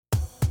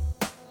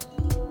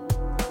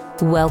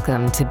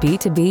Welcome to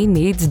B2B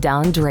Needs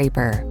Don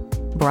Draper,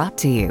 brought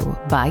to you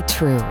by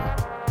True.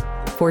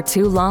 For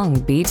too long,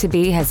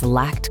 B2B has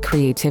lacked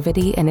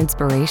creativity and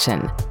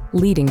inspiration,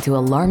 leading to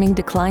alarming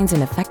declines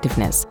in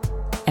effectiveness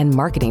and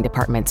marketing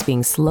departments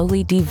being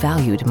slowly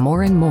devalued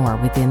more and more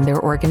within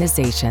their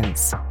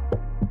organizations.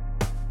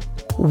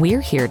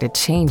 We're here to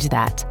change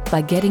that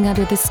by getting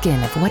under the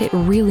skin of what it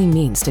really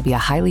means to be a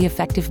highly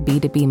effective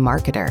B2B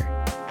marketer.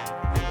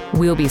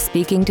 We'll be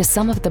speaking to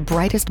some of the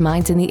brightest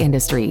minds in the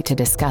industry to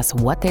discuss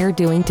what they're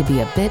doing to be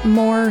a bit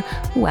more,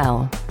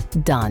 well,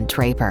 Don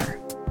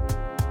Draper.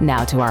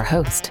 Now to our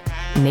host,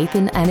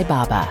 Nathan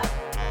Anibaba.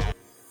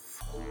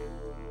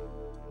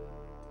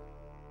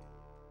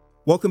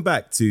 Welcome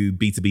back to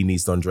B2B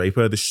Needs Don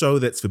Draper, the show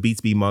that's for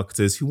B2B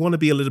marketers who want to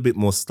be a little bit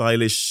more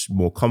stylish,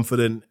 more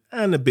confident,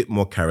 and a bit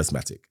more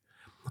charismatic.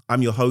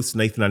 I'm your host,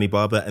 Nathan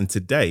Anibaba, and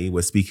today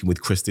we're speaking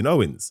with Kristin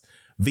Owens,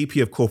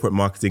 VP of Corporate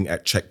Marketing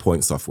at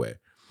Checkpoint Software.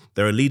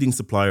 They're a leading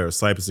supplier of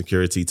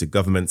cybersecurity to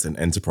governments and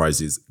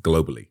enterprises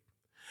globally.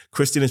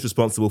 Kristin is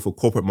responsible for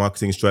corporate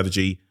marketing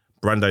strategy,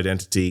 brand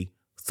identity,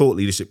 thought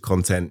leadership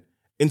content,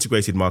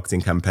 integrated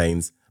marketing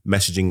campaigns,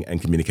 messaging,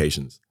 and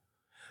communications.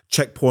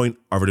 Checkpoint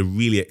are at a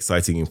really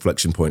exciting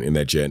inflection point in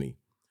their journey.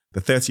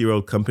 The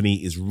 30-year-old company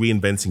is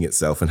reinventing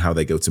itself and how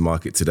they go to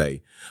market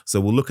today.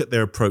 So we'll look at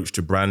their approach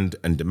to brand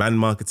and demand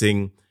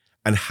marketing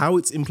and how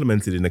it's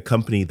implemented in a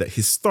company that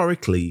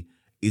historically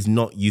is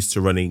not used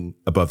to running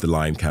above the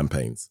line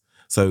campaigns.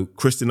 So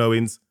Kristin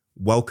Owens,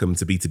 welcome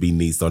to B2B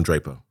Needs Don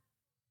Draper.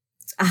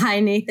 Hi,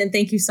 Nathan.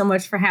 Thank you so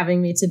much for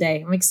having me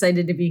today. I'm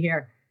excited to be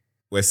here.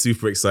 We're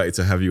super excited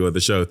to have you on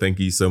the show. Thank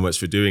you so much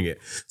for doing it.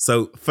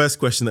 So first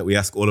question that we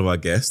ask all of our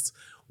guests,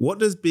 what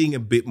does being a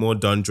bit more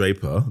Don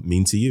Draper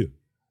mean to you?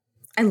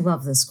 I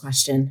love this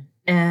question.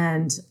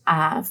 And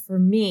for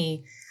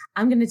me,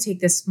 I'm going to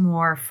take this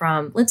more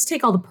from, let's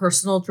take all the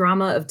personal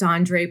drama of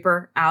Don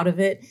Draper out of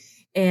it.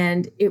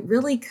 And it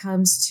really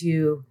comes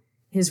to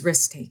his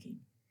risk-taking.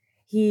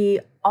 He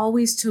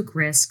always took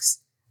risks.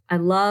 I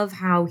love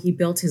how he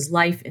built his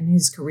life and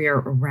his career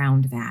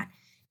around that.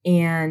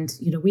 And,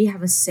 we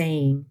have a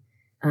saying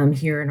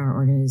here in our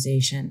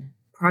organization,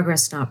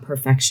 progress, not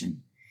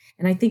perfection.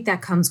 And I think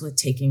that comes with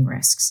taking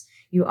risks.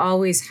 You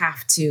always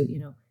have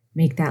to,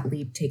 make that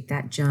leap, take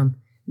that jump,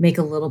 make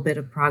a little bit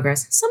of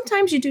progress.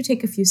 Sometimes you do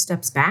take a few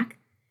steps back,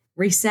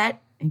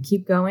 reset, and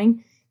keep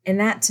going. And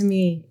that to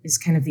me is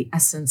kind of the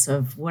essence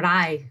of what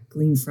I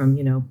glean from,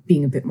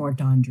 being a bit more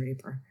Don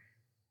Draper.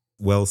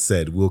 Well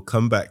said. We'll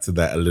come back to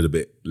that a little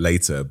bit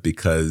later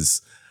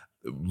because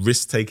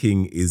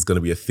risk-taking is going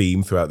to be a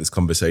theme throughout this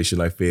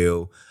conversation, I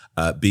feel.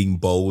 Being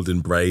bold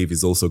and brave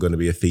is also going to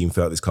be a theme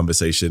throughout this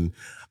conversation.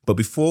 But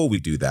before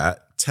we do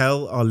that,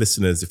 tell our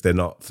listeners, if they're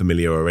not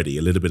familiar already,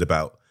 a little bit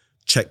about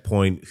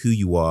Checkpoint, who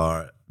you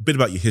are, a bit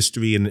about your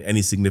history and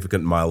any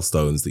significant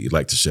milestones that you'd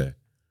like to share.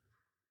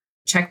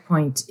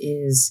 Checkpoint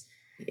is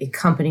a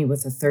company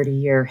with a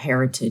 30-year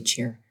heritage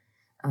here.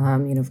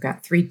 We've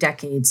got 3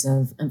 decades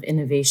of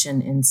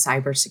innovation in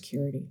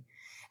cybersecurity.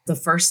 The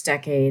first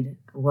decade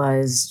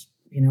was,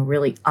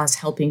 really us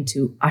helping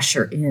to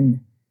usher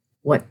in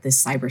what the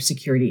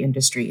cybersecurity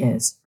industry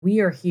is. We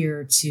are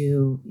here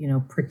to,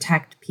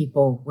 protect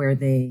people where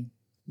they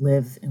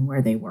live and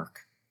where they work,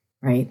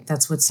 right?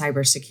 That's what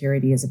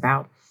cybersecurity is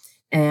about.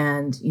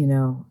 And,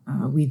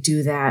 we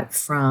do that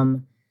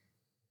from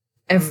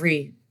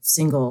every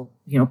single,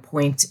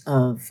 point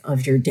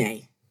of your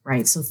day,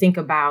 right? So think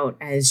about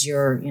as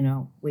you're,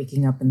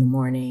 waking up in the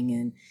morning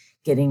and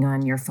getting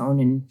on your phone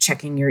and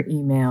checking your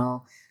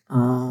email,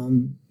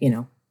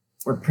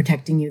 we're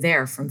protecting you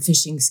there from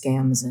phishing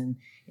scams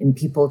and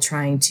people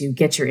trying to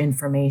get your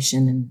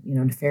information and,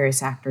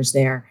 nefarious actors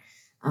there,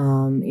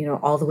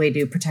 all the way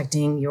to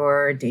protecting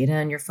your data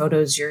and your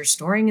photos you're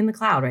storing in the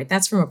cloud, right?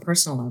 That's from a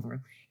personal level.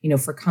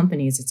 For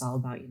companies, it's all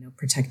about,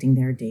 protecting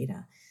their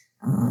data.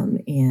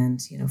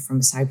 And from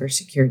a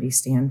cybersecurity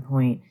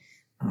standpoint,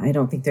 I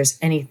don't think there's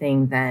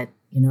anything that,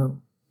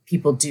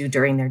 people do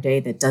during their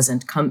day that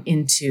doesn't come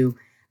into,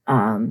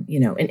 an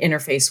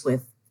interface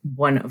with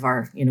one of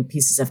our,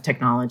 pieces of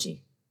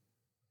technology.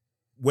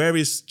 Where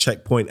is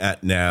Checkpoint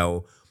at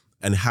now?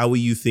 And how are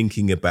you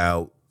thinking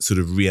about sort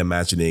of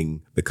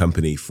reimagining the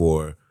company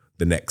for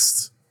the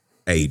next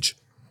age?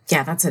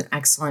 Yeah, that's an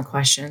excellent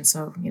question.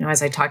 So,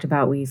 as I talked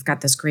about, we've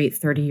got this great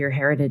 30-year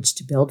heritage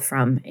to build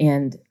from,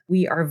 and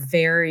we are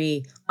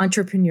very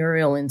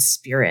entrepreneurial in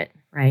spirit,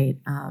 right?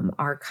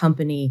 Our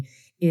company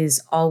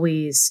is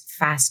always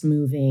fast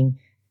moving.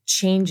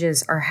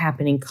 Changes are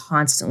happening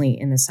constantly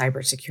in the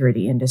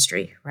cybersecurity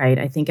industry, right?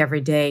 I think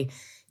every day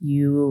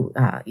you,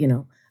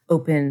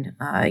 open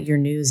your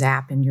news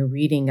app and you're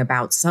reading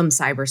about some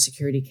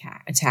cybersecurity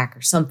attack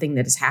or something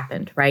that has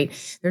happened,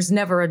 right? There's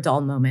never a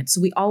dull moment.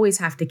 So we always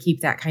have to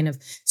keep that kind of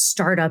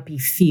startup-y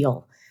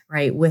feel,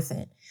 right, with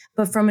it.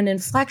 But from an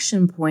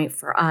inflection point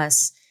for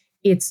us,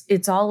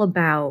 it's all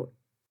about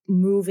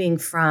moving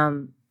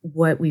from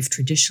what we've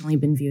traditionally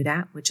been viewed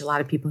at, which a lot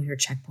of people hear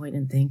Checkpoint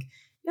and think,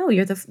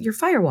 you're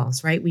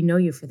firewalls, right? We know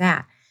you for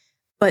that.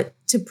 But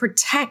to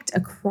protect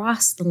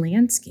across the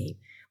landscape,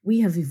 we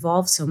have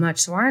evolved so much.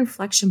 So our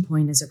inflection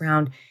point is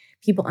around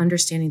people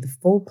understanding the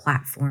full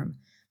platform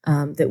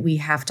that we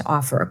have to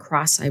offer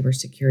across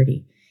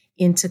cybersecurity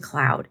into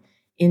cloud,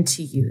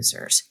 into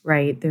users,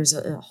 right? There's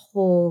a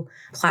whole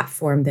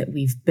platform that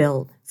we've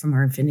built from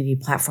our Infinity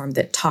platform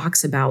that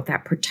talks about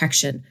that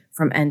protection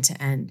from end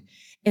to end.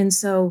 And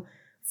so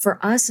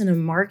for us in a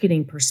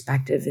marketing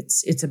perspective,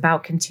 it's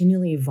about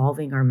continually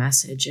evolving our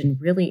message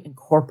and really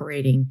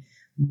incorporating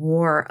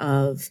more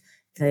of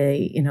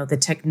the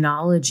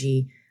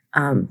technology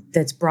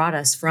that's brought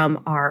us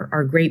from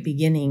our great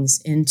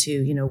beginnings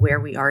into, where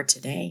we are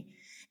today.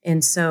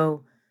 And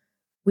so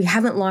we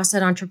haven't lost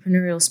that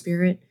entrepreneurial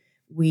spirit.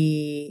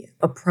 We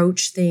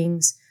approach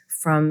things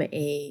from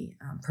a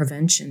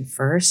prevention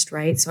first,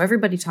 right? So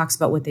everybody talks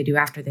about what they do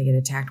after they get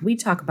attacked. We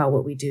talk about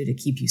what we do to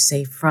keep you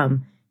safe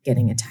from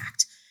getting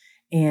attacked.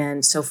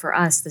 And so for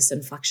us, this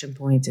inflection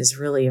point is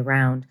really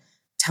around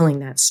telling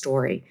that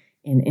story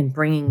and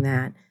bringing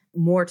that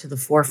more to the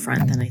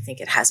forefront than I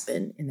think it has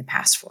been in the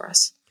past for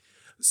us.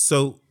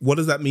 So what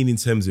does that mean in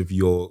terms of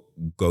your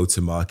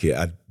go-to-market?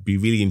 I'd be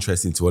really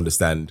interested to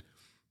understand,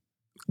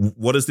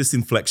 what does this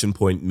inflection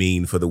point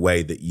mean for the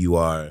way that you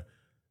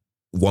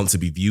want to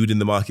be viewed in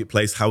the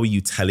marketplace? How are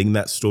you telling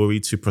that story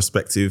to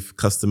prospective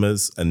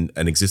customers and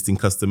existing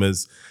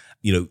customers?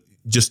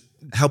 Just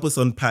help us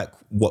unpack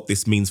what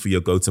this means for your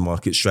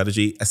go-to-market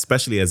strategy,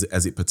 especially as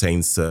it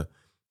pertains to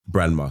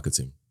brand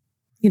marketing.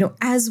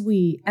 As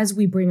we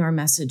bring our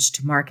message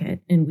to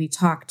market and we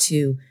talk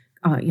to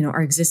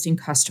our existing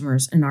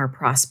customers and our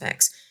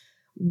prospects,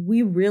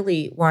 we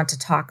really want to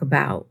talk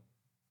about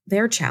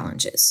their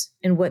challenges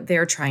and what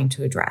they're trying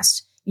to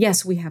address.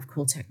 Yes, we have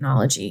cool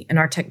technology and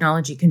our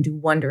technology can do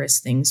wondrous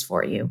things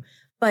for you,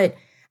 but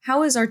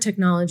how is our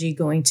technology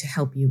going to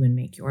help you and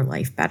make your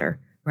life better,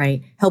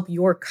 right? Help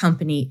your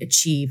company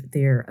achieve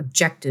their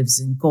objectives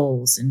and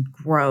goals and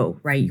grow,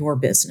 right, your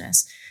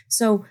business.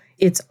 So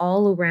it's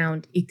all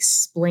around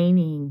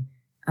explaining,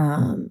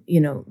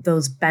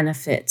 those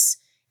benefits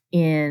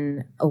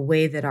in a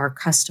way that our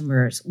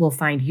customers will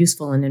find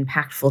useful and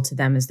impactful to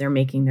them as they're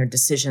making their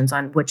decisions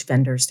on which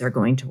vendors they're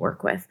going to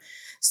work with.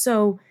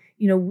 So,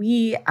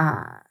 we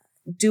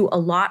do a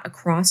lot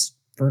across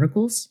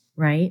verticals,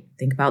 right?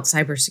 Think about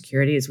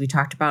cybersecurity, as we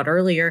talked about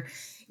earlier,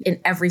 in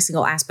every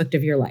single aspect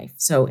of your life.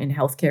 So in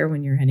healthcare,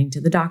 when you're heading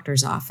to the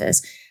doctor's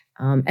office,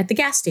 at the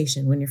gas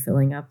station, when you're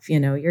filling up,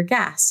 your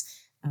gas,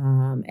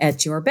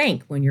 at your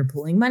bank, when you're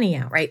pulling money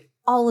out, right?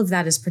 All of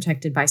that is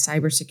protected by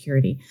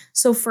cybersecurity.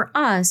 So for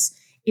us,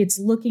 it's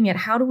looking at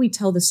how do we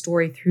tell the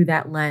story through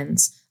that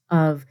lens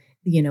of,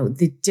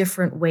 the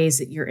different ways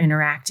that you're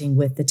interacting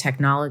with the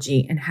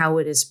technology and how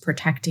it is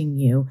protecting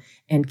you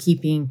and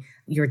keeping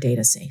your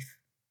data safe.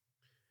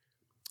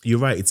 You're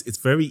right. It's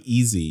very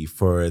easy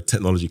for a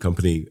technology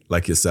company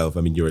like yourself.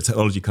 I mean, you're a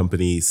technology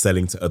company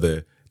selling to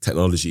other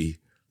technology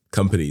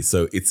companies.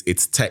 So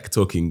it's tech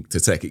talking to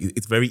tech.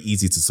 It's very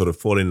easy to sort of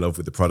fall in love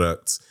with the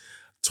product,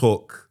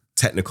 talk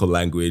technical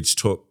language,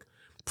 talk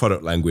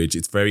product language.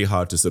 It's very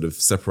hard to sort of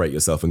separate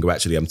yourself and go,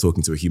 actually, I'm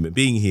talking to a human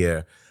being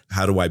here.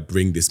 How do I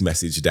bring this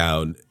message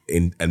down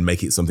and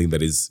make it something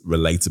that is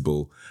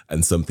relatable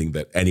and something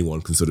that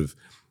anyone can sort of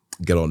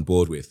get on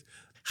board with?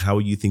 How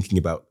are you thinking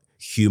about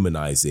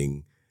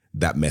humanizing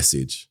that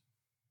message?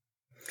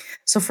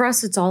 So for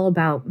us, it's all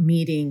about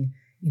meeting,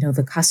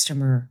 the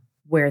customer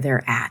where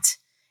they're at.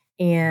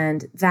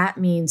 And that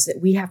means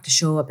that we have to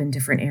show up in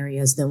different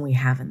areas than we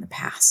have in the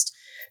past.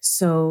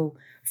 So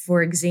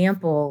for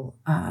example,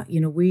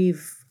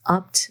 we've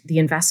upped the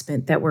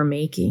investment that we're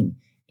making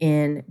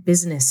in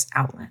business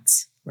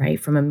outlets, right?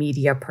 From a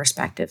media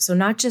perspective. So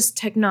not just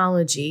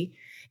technology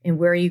and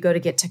where you go to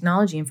get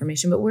technology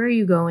information, but where are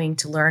you going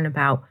to learn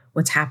about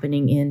what's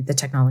happening in the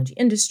technology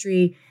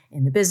industry,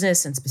 in the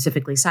business, and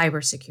specifically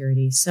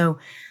cybersecurity. So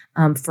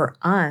for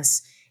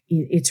us,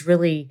 it's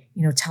really,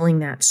 telling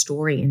that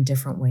story in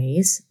different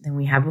ways than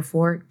we have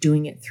before,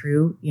 doing it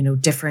through,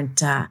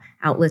 different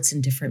outlets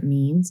and different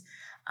means.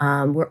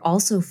 We're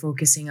also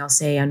focusing, I'll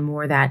say, on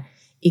more that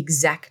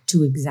exec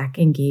to exec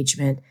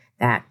engagement,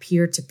 that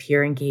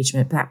peer-to-peer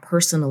engagement, that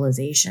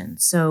personalization.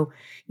 So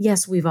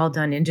yes, we've all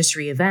done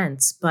industry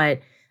events,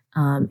 but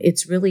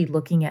it's really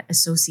looking at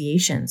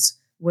associations.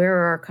 Where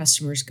are our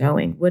customers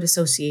going? What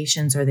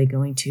associations are they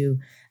going to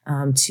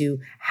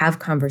have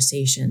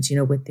conversations,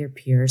 with their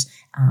peers?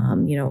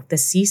 The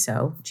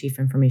CISO, Chief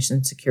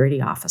Information Security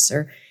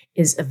Officer,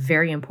 is a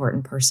very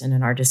important person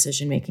in our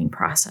decision-making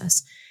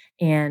process.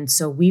 And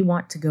so we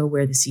want to go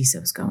where the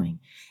CISO is going.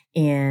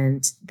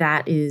 And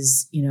that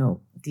is,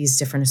 these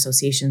different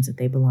associations that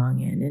they belong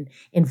in, and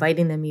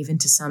inviting them even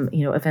to some,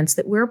 events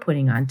that we're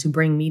putting on to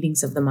bring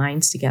meetings of the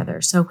minds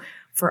together. So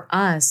for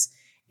us,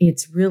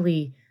 it's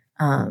really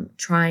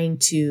trying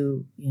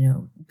to,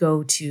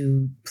 go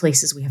to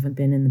places we haven't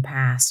been in the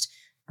past,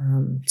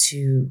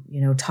 to,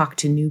 talk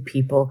to new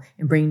people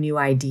and bring new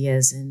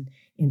ideas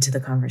into the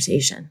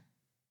conversation.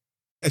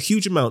 A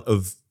huge amount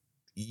of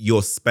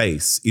your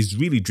space is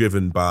really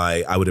driven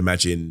by, I would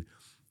imagine,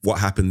 what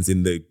happens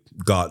in the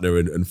Gartner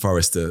and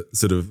Forrester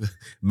sort of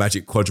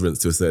magic quadrants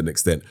to a certain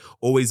extent,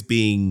 always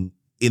being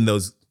in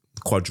those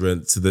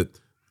quadrants to the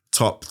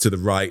top, to the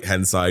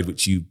right-hand side,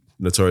 which you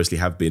notoriously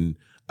have been,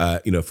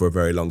 for a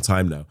very long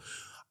time now.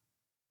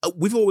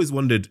 We've always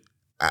wondered,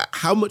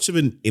 how much of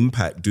an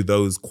impact do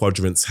those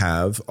quadrants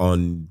have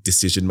on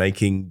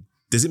decision-making?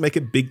 Does it make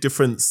a big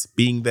difference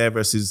being there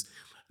versus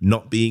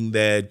not being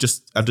there?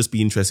 I'd just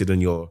be interested in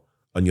your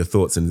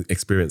thoughts and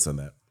experience on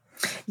that.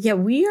 Yeah,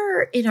 we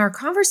are in our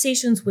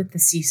conversations with the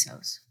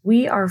CISOs,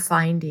 we are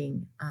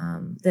finding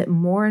that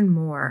more and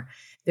more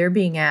they're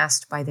being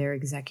asked by their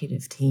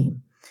executive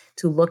team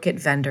to look at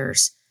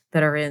vendors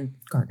that are in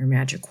Gartner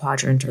Magic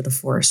Quadrant or the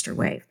Forrester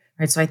Wave,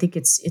 right? So I think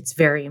it's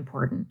very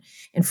important.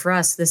 And for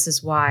us, this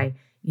is why,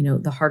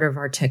 the heart of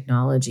our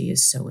technology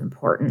is so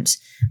important.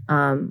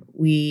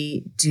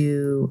 We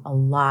do a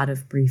lot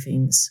of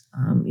briefings,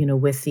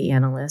 with the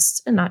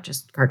analysts, and not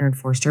just Gartner and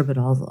Forrester, but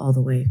all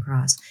the way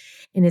across.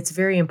 And it's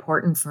very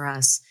important for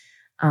us,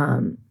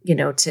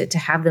 to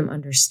have them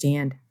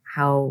understand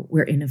how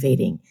we're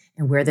innovating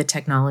and where the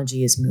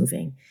technology is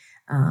moving.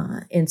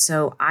 And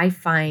so I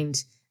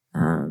find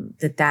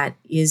that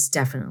is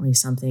definitely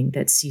something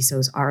that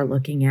CISOs are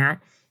looking at.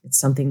 It's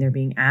something they're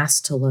being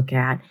asked to look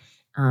at.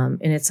 And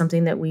it's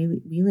something that we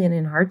lean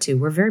in hard to.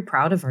 We're very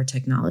proud of our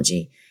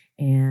technology.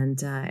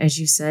 And as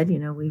you said,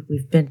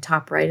 we've been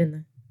top right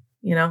in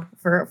the,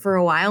 for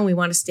a while, and we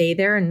want to stay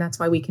there. And that's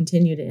why we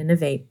continue to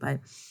innovate.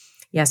 But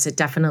yes, it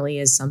definitely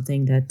is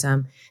something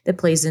that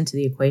plays into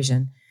the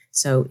equation.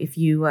 So if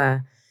you,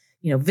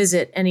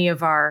 visit any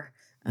of our,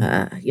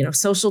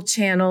 social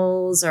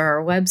channels or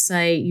our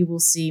website, you will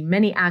see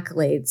many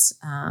accolades,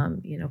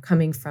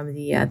 coming from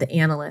the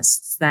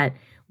analysts that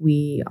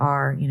we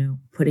are,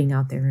 putting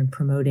out there and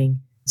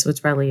promoting. So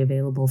it's readily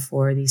available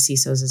for these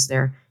CISOs as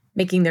they're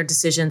making their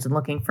decisions and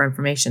looking for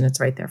information. It's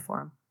right there for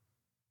them.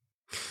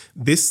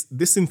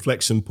 This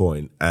inflection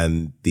point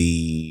and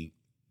the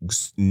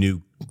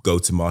new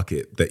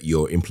go-to-market that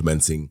you're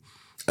implementing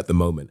at the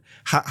moment,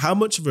 how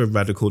much of a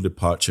radical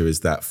departure is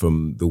that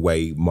from the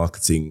way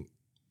marketing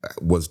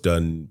was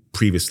done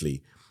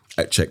previously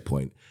at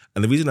Checkpoint?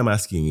 And the reason I'm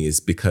asking is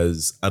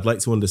because I'd like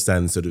to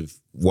understand sort of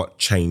what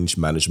change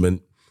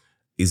management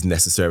is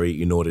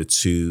necessary in order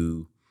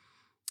to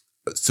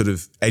sort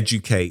of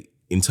educate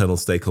internal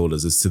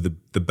stakeholders as to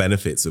the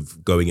benefits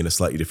of going in a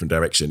slightly different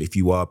direction. If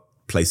you are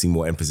placing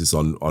more emphasis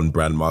on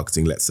brand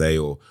marketing, let's say,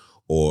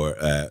 or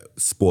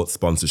sports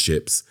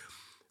sponsorships,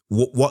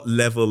 what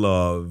level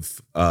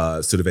of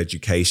sort of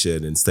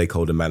education and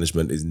stakeholder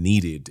management is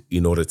needed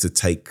in order to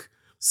take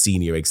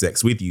senior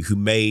execs with you who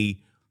may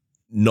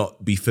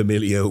not be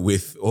familiar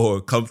with or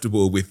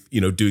comfortable with,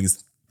 doing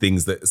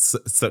things that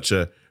such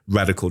a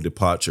radical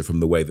departure from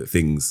the way that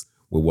things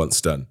were once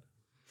done?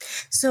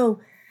 So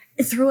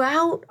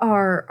throughout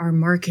our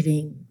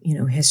marketing,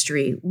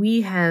 history,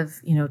 we have,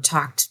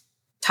 talked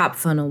top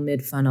funnel,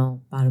 mid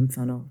funnel, bottom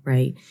funnel,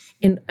 right?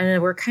 And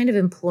we're kind of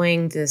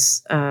employing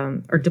this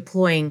or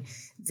deploying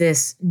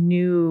this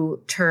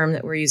new term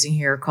that we're using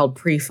here called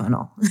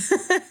pre-funnel,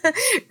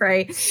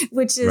 right?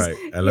 Which is, right.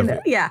 I love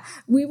it. Yeah,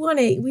 we want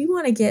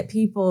to get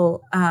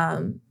people,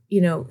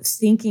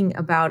 thinking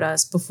about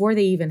us before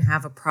they even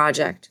have a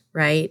project,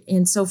 right?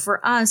 And so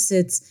for us,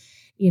 it's,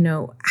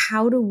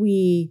 how do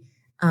we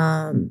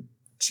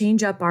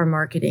change up our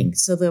marketing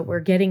so that we're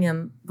getting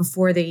them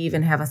before they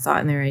even have a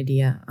thought in their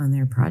idea on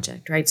their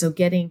project, right? So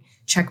getting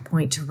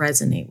Checkpoint to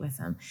resonate with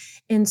them.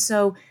 And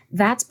so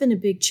that's been a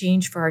big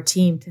change for our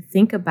team to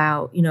think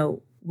about,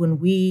 when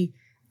we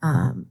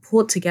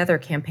pull together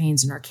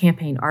campaigns in our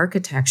campaign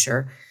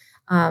architecture.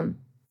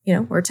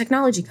 We're a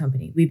technology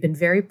company. We've been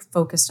very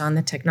focused on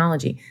the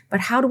technology, but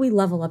how do we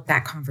level up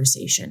that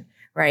conversation,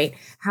 right?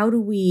 How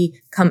do we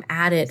come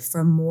at it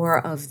from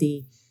more of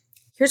the,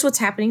 here's what's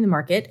happening in the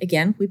market.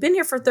 Again, we've been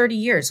here for 30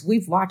 years.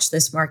 We've watched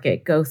this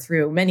market go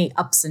through many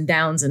ups and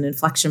downs and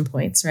inflection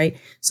points, right?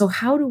 So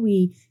how do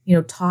we,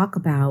 talk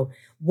about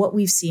what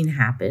we've seen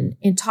happen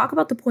and talk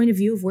about the point of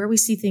view of where we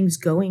see things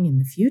going in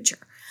the future?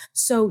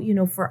 So,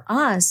 for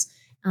us,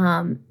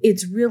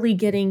 it's really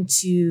getting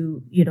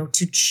to,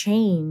 to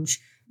change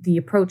the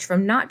approach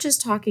from not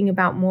just talking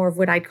about more of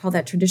what I'd call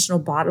that traditional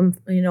bottom,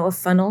 of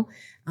funnel,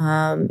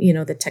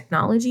 the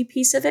technology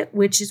piece of it,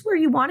 which is where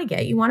you want to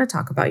get. You want to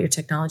talk about your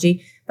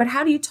technology, but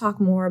how do you talk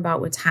more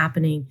about what's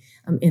happening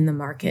in the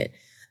market?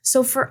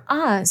 So for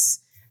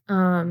us,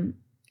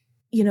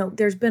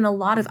 there's been a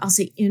lot of, I'll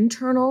say,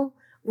 internal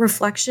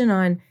reflection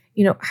on,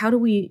 how do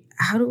we,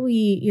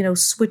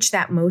 switch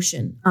that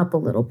motion up a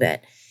little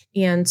bit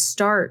and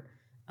start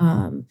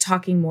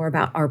talking more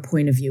about our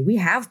point of view. We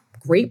have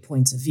great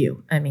points of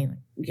view. I mean,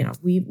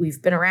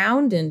 we've been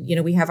around and,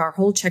 we have our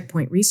whole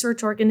Checkpoint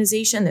research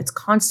organization that's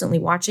constantly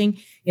watching,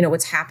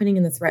 what's happening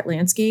in the threat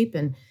landscape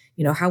and,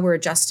 how we're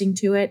adjusting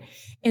to it.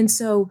 And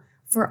so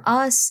for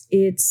us,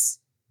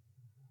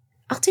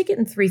 I'll take it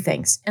in three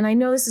things. And I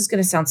know this is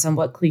going to sound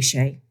somewhat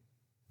cliche,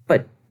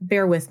 but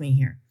bear with me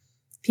here.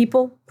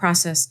 People,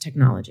 process,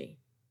 technology.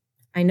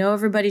 I know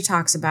everybody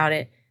talks about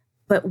it,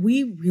 but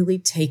we really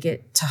take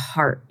it to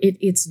heart.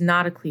 It's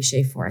not a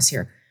cliche for us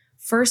here.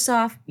 First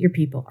off, your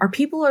people. Our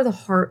people are the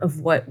heart of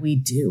what we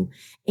do.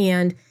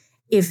 And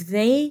if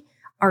they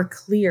are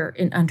clear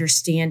in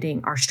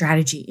understanding our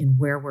strategy and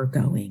where we're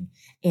going,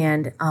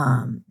 and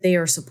they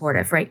are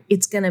supportive, right?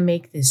 It's going to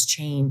make this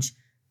change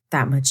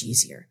that much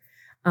easier.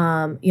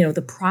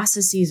 The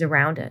processes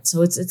around it.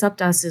 So it's up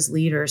to us as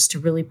leaders to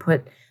really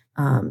put,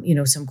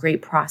 some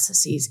great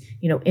processes,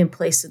 in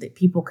place so that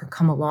people can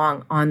come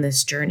along on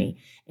this journey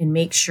and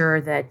make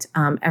sure that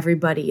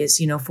everybody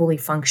is, fully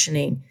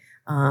functioning,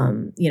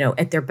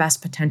 at their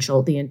best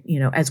potential,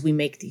 as we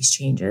make these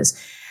changes,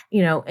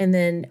 and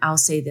then I'll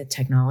say the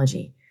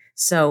technology.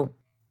 So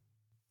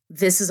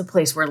this is a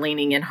place we're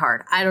leaning in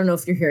hard. I don't know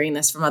if you're hearing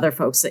this from other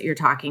folks that you're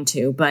talking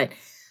to, but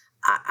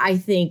I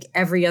think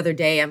every other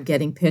day I'm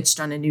getting pitched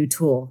on a new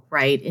tool,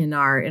 right? In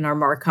our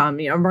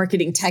Marcom,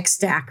 marketing tech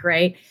stack,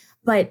 right?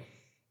 But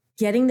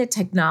getting the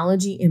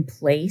technology in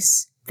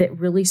place that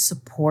really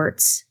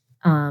supports,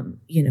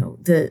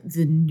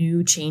 the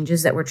new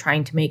changes that we're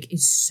trying to make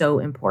is so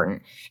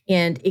important.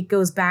 And it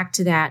goes back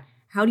to that.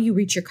 How do you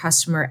reach your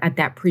customer at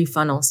that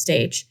pre-funnel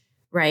stage,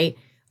 right?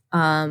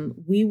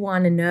 We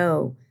want to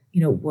know,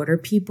 what are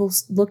people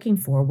looking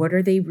for? What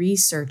are they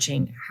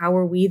researching? How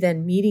are we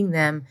then meeting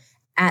them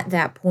at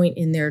that point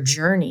in their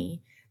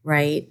journey,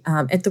 right?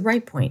 At the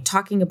right point,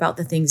 talking about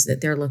the things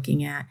that they're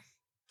looking at.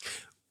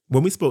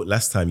 When we spoke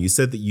last time, you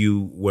said that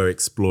you were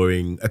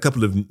exploring a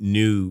couple of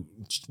new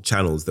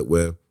channels that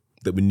were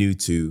new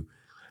to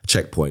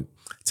Checkpoint.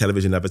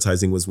 Television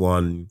advertising was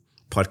one.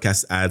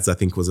 Podcast ads, I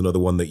think, was another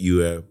one that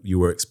you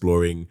were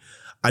exploring.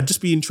 I'd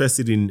just be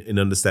interested in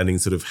understanding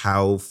sort of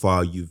how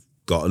far you've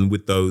gotten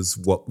with those.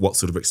 What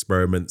sort of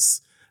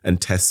experiments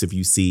and tests have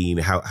you seen?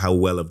 How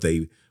well have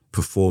they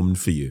performed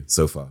for you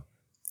so far?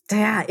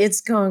 Yeah,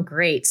 it's going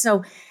great.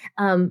 So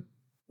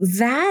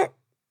that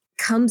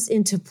comes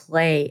into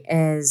play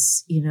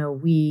as,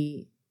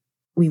 we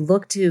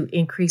look to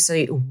increase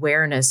the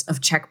awareness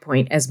of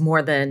Checkpoint as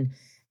more than,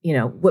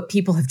 what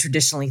people have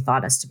traditionally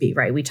thought us to be,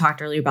 right? We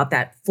talked earlier about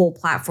that full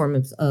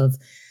platform of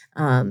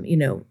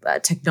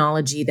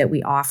technology that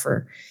we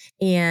offer.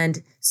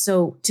 And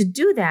so to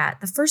do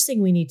that, the first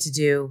thing we need to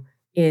do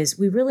is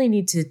we really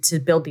need to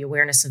build the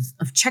awareness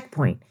of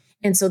Checkpoint.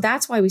 And so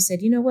that's why we said,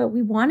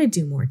 we want to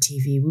do more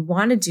TV. We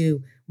want to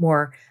do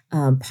more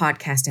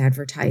podcast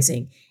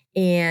advertising.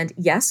 And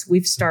yes,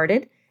 we've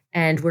started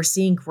and we're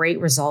seeing great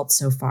results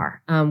so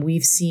far.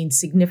 We've seen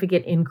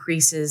significant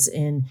increases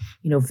in,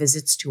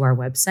 visits to our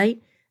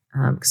website.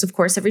 Because of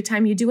course, every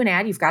time you do an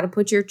ad, you've got to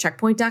put your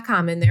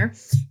checkpoint.com in there.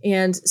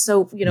 And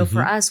so,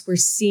 for us, we're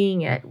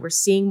seeing it. We're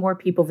seeing more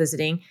people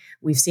visiting.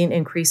 We've seen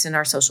increase in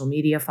our social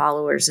media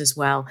followers as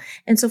well.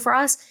 And so for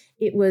us,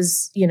 it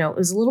was a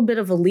little bit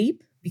of a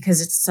leap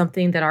because it's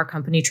something that our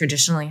company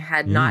traditionally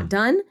had not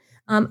done.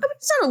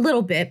 It's done a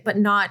little bit, but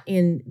not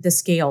in the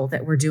scale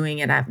that we're doing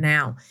it at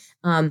now.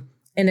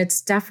 And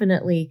it's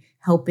definitely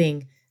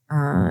helping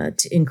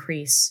to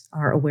increase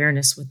our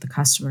awareness with the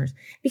customers.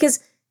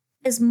 Because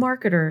as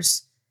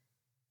marketers,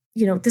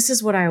 this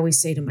is what I always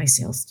say to my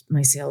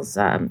sales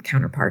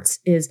counterparts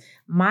is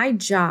my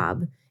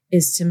job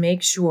is to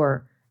make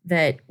sure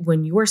that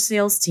when your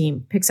sales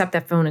team picks up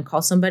that phone and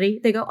calls somebody,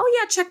 they go, "Oh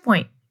yeah,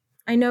 Checkpoint.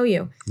 I know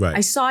you. Right.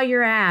 I saw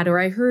your ad, or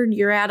I heard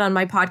your ad on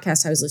my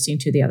podcast I was listening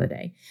to the other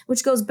day,"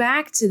 which goes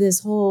back to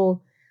this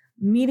whole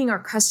meeting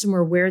our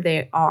customer where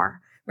they are,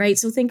 right?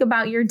 So think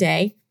about your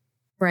day,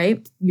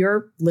 right?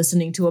 You're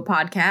listening to a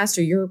podcast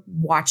or you're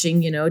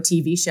watching, a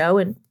TV show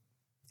and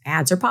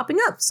ads are popping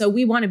up. So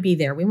we want to be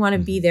there. We want to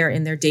be there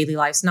in their daily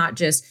lives, not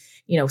just,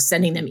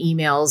 sending them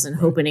emails and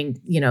hoping,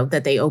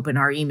 that they open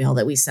our email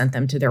that we sent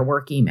them to their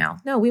work email.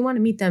 No, we want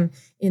to meet them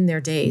in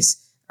their days,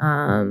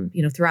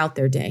 throughout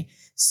their day.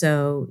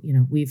 So,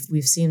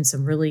 we've seen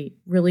some really,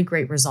 really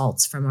great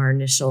results from our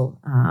initial,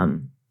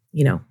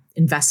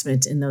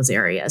 investment in those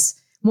areas.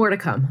 More to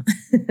come.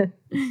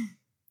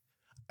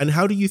 And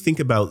how do you think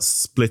about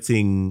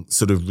splitting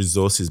sort of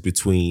resources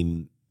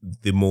between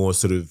the more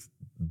sort of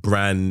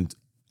brand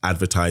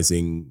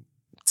advertising,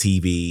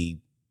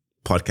 TV,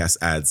 podcast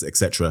ads,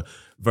 etc.,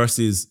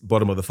 versus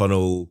bottom of the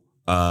funnel,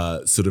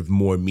 sort of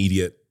more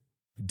immediate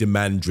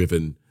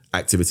demand-driven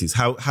activities?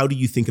 How do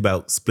you think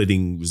about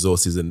splitting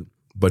resources and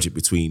budget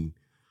between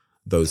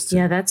those two?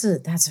 Yeah, that's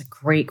a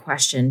great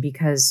question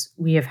because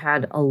we have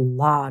had a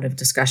lot of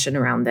discussion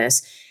around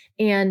this.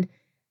 And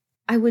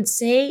I would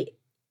say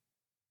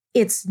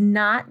it's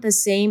not the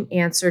same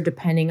answer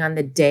depending on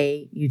the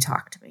day you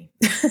talk to me,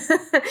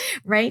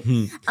 right?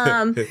 This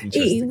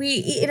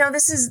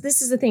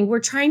is the thing. We're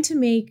trying to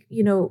make,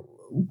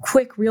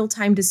 quick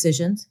real-time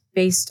decisions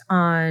based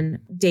on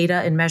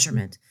data and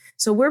measurement.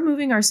 So we're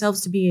moving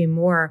ourselves to be a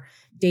more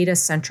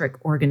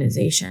data-centric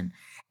organization.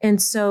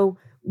 And so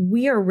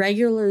we are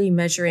regularly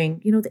measuring,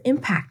 the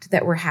impact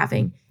that we're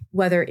having,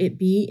 whether it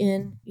be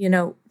in,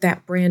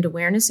 that brand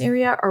awareness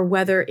area or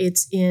whether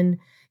it's in,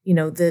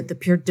 the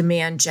pure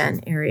demand gen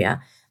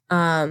area.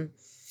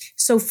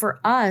 So for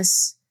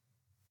us,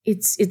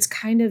 it's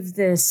kind of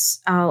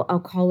this,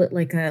 I'll call it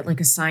like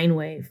a sine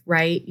wave,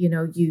 right?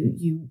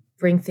 You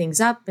bring things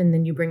up and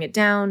then you bring it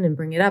down and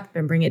bring it up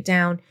and bring it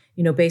down,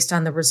 based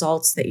on the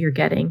results that you're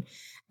getting.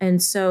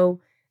 And so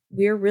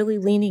we're really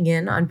leaning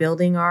in on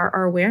building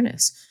our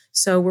awareness.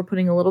 So we're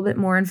putting a little bit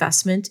more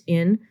investment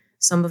in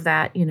some of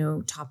that,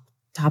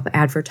 top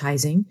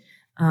advertising.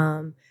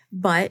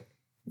 But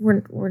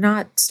we're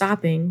not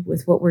stopping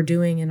with what we're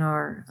doing in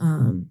our,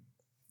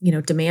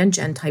 demand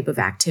gen type of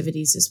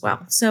activities as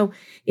well. So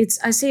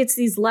I say it's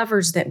these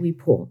levers that we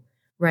pull,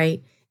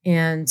 right?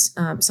 And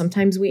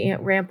sometimes we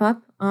ramp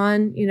up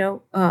on,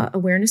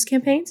 awareness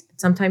campaigns.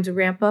 Sometimes we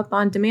ramp up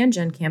on demand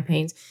gen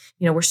campaigns.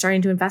 We're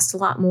starting to invest a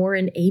lot more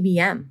in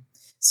ABM.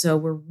 So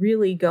we're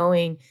really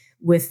going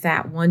with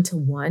that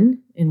one-to-one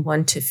and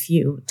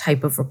one-to-few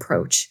type of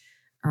approach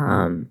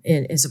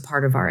is a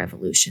part of our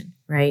evolution,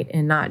 right?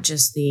 And not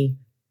just the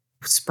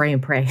spray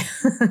and pray.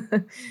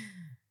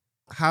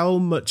 How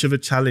much of a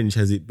challenge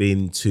has it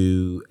been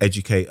to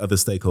educate other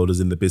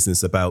stakeholders in the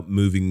business about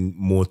moving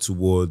more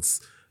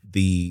towards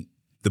the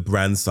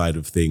brand side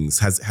of things?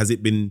 Has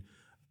it been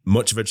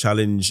much of a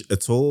challenge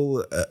at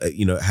all?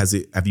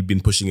 Have you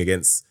been pushing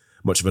against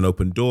much of an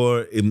open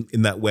door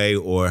in that way,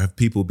 or have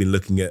people been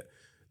looking at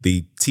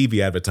the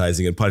TV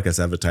advertising and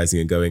podcast advertising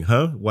and going,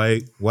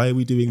 why are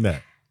we doing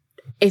that?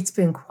 It's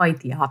been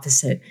quite the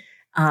opposite.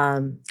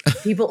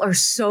 People are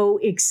so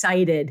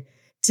excited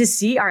to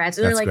see our ads.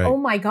 They're like, great. Oh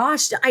my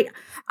gosh,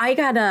 I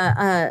got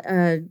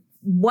a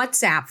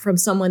WhatsApp from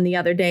someone the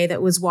other day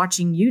that was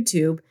watching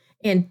YouTube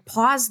and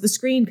paused the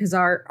screen because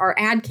our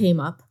ad came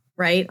up,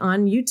 right,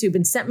 on YouTube,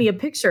 and sent me a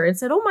picture and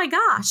said, oh my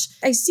gosh,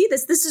 I see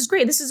this. This is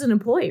great. This is an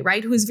employee,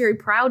 right, who is very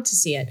proud to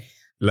see it.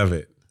 Love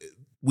it.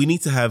 We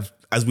need to have,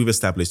 as we've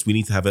established, we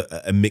need to have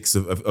a mix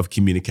of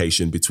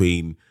communication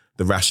between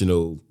the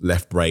rational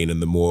left brain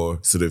and the more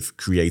sort of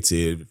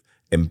creative,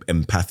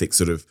 empathic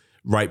sort of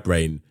right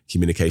brain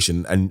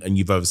communication. And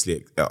you've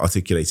obviously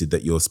articulated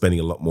that you're spending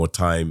a lot more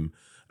time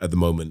at the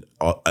moment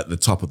at the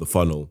top of the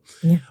funnel.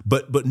 Yeah.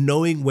 But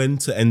knowing when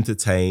to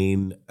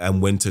entertain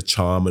and when to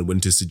charm and when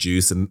to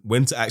seduce and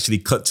when to actually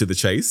cut to the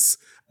chase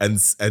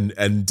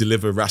and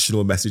deliver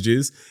rational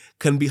messages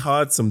can be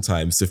hard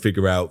sometimes to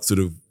figure out sort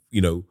of,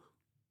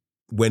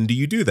 when do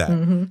you do that?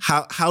 Mm-hmm.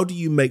 How do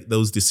you make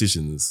those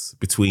decisions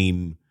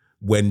between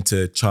when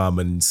to charm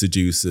and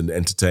seduce and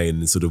entertain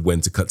and sort of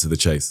when to cut to the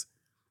chase?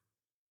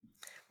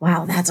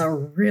 Wow, that's a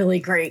really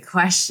great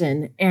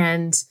question.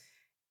 And,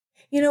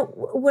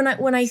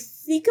 when I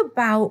think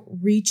about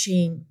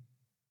reaching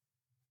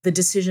the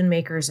decision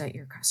makers at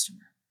your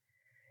customer,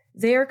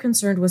 they are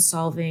concerned with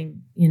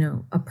solving,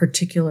 a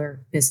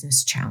particular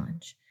business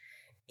challenge.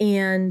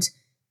 And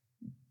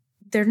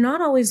they're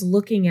not always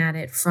looking at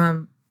it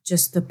from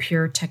just the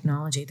pure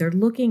technology. They're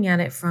looking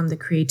at it from the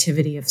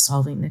creativity of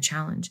solving the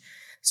challenge.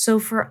 So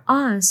for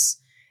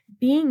us,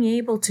 being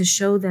able to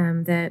show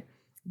them that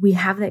we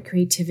have that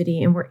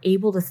creativity and we're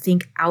able to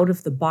think out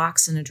of the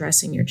box in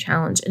addressing your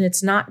challenge. And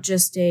it's not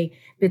just a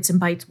bits and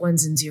bytes,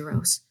 ones and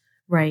zeros,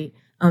 right,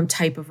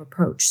 type of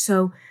approach.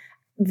 So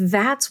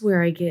that's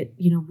where I get,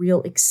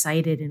 real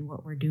excited in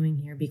what we're doing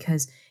here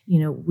because,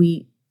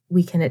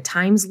 we can at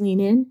times lean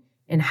in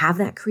and have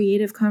that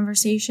creative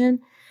conversation.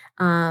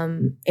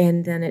 And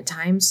then at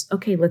times,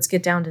 okay, let's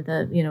get down to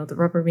the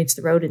rubber meets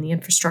the road and the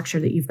infrastructure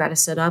that you've got to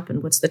set up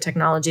and what's the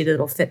technology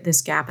that'll fit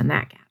this gap and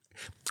that gap.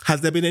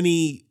 Has there been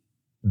any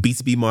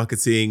B2B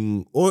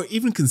marketing or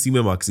even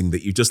consumer marketing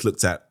that you just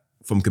looked at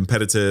from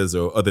competitors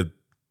or other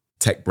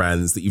tech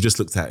brands that you just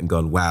looked at and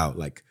gone, wow,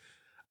 like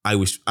I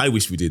wish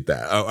we did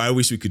that. Or I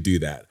wish we could do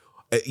that.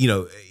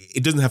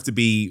 It doesn't have to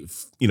be,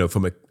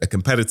 from a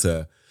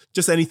competitor,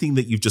 just anything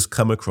that you've just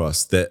come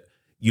across that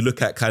you look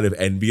at kind of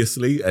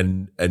enviously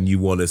and you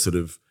want to sort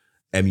of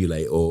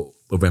emulate or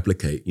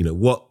replicate.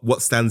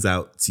 What stands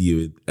out to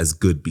you as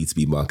good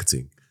B2B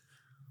marketing?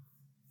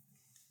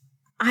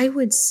 I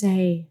would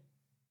say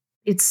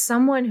it's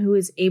someone who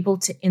is able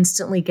to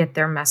instantly get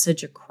their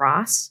message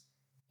across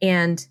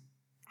and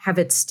have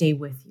it stay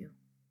with you.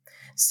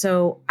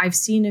 So I've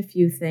seen a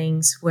few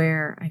things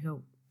where I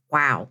go,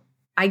 wow,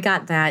 I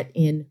got that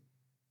in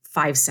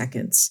 5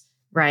 seconds,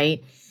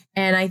 right?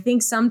 And I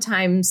think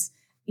sometimes,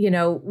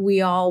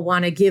 we all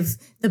want to give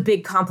the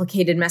big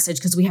complicated message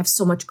because we have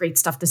so much great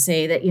stuff to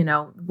say that,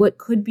 what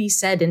could be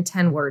said in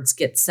 10 words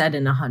gets said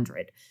in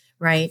 100,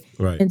 right?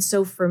 Right. And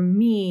so for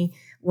me,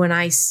 when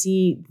I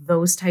see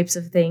those types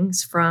of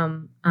things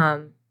from,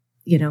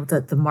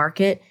 the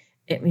market,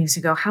 it makes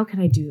me go, how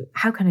can I do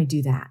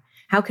that?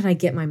 How can I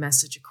get my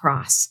message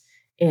across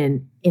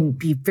and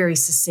be very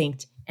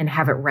succinct and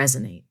have it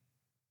resonate?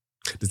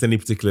 Does any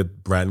particular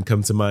brand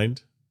come to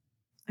mind?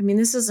 I mean,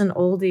 this is an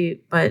oldie,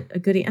 but a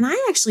goodie. And I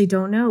actually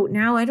don't know.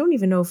 Now, I don't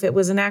even know if it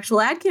was an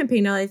actual ad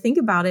campaign now that I think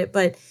about it,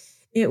 but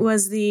it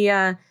was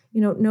the,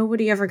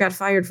 nobody ever got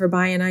fired for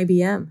buying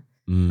IBM,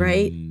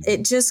 right?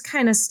 It just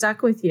kind of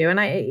stuck with you. And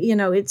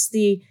it's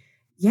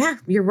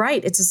you're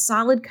right. It's a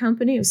solid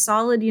company, a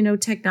solid,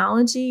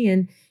 technology.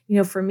 And,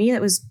 for me,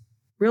 it was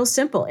real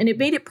simple and it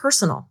made it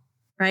personal,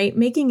 right?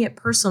 Making it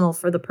personal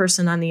for the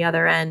person on the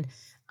other end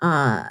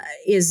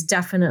is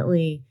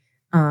definitely,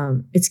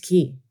 it's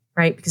key,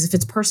 right? Because if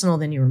it's personal,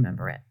 then you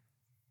remember it.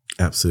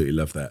 Absolutely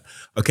love that.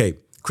 Okay,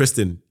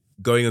 Kristin,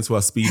 going into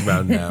our speed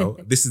round now.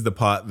 This is the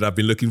part that I've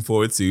been looking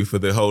forward to for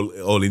the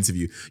whole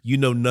interview. You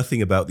know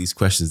nothing about these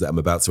questions that I'm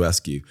about to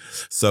ask you.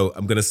 So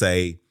I'm going to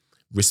say,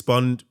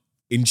 respond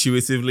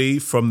intuitively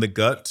from the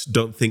gut.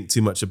 Don't think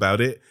too much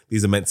about it.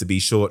 These are meant to be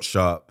short,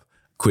 sharp,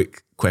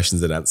 quick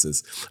questions and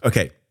answers.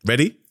 Okay,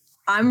 ready?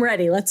 I'm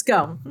ready. Let's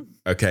go.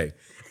 Okay.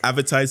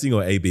 Advertising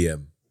or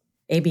ABM?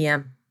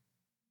 ABM.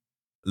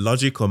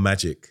 Logic or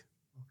magic?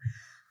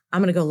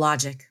 I'm going to go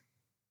logic.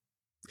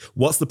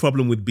 What's the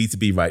problem with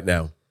B2B right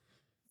now?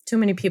 Too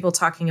many people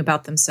talking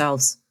about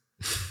themselves.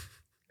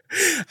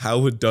 How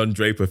would Don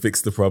Draper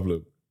fix the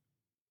problem?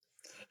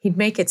 He'd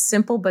make it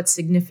simple but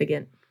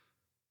significant.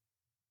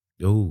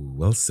 Oh,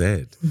 well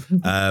said.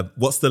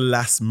 What's the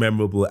last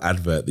memorable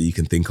advert that you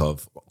can think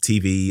of?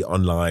 TV,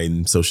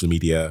 online, social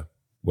media,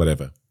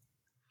 whatever.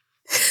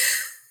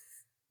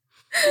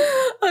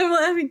 I'm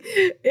laughing.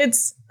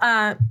 It's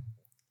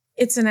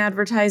an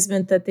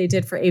advertisement that they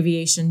did for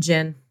aviation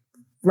gin.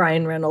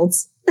 Ryan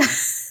Reynolds.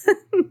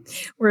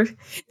 Where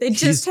they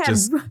just have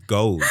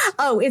gold.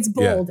 Oh, it's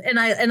bold.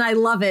 Yeah. And I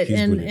love it.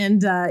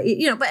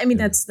 But I mean,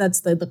 that's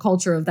the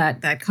culture of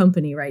that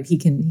company, right? He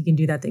can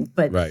do that thing.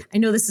 But right. I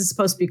know this is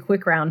supposed to be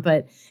quick round,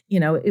 but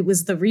it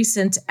was the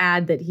recent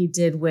ad that he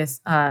did with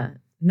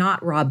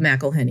not Rob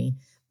McElhenney,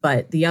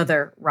 but the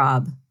other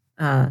Rob,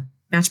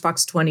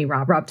 Matchbox 20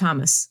 Rob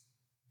Thomas.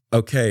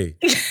 Okay.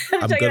 It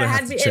had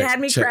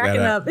me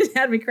cracking up. It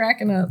had me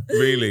cracking up.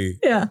 Really?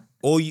 Yeah.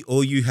 All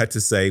you had to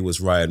say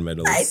was Ryan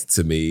Reynolds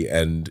to me,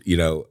 and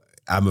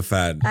I'm a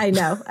fan. I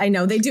know.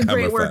 They do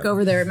great work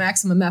over there at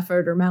Maximum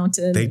Effort or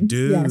Mountain. They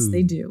do. Yes,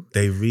 they do.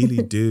 They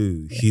really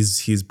do.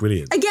 He's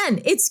brilliant.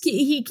 Again,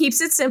 he keeps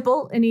it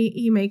simple and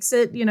he makes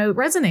it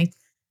resonate.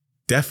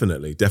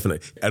 Definitely.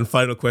 And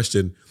final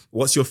question: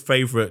 what's your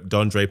favorite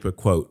Don Draper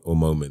quote or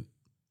moment?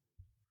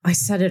 I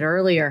said it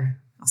earlier.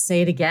 I'll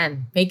say it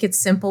again. Make it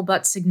simple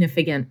but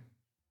significant.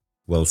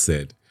 Well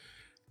said.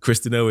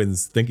 Kristin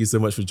Owens, thank you so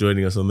much for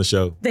joining us on the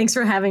show. Thanks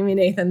for having me,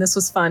 Nathan. This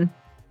was fun.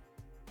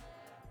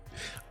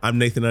 I'm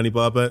Nathan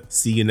Anibaba.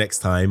 See you next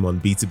time on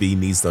B2B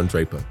Needs Don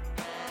Draper.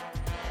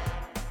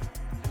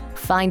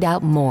 Find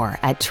out more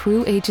at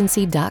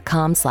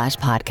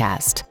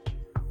trueagency.com/podcast.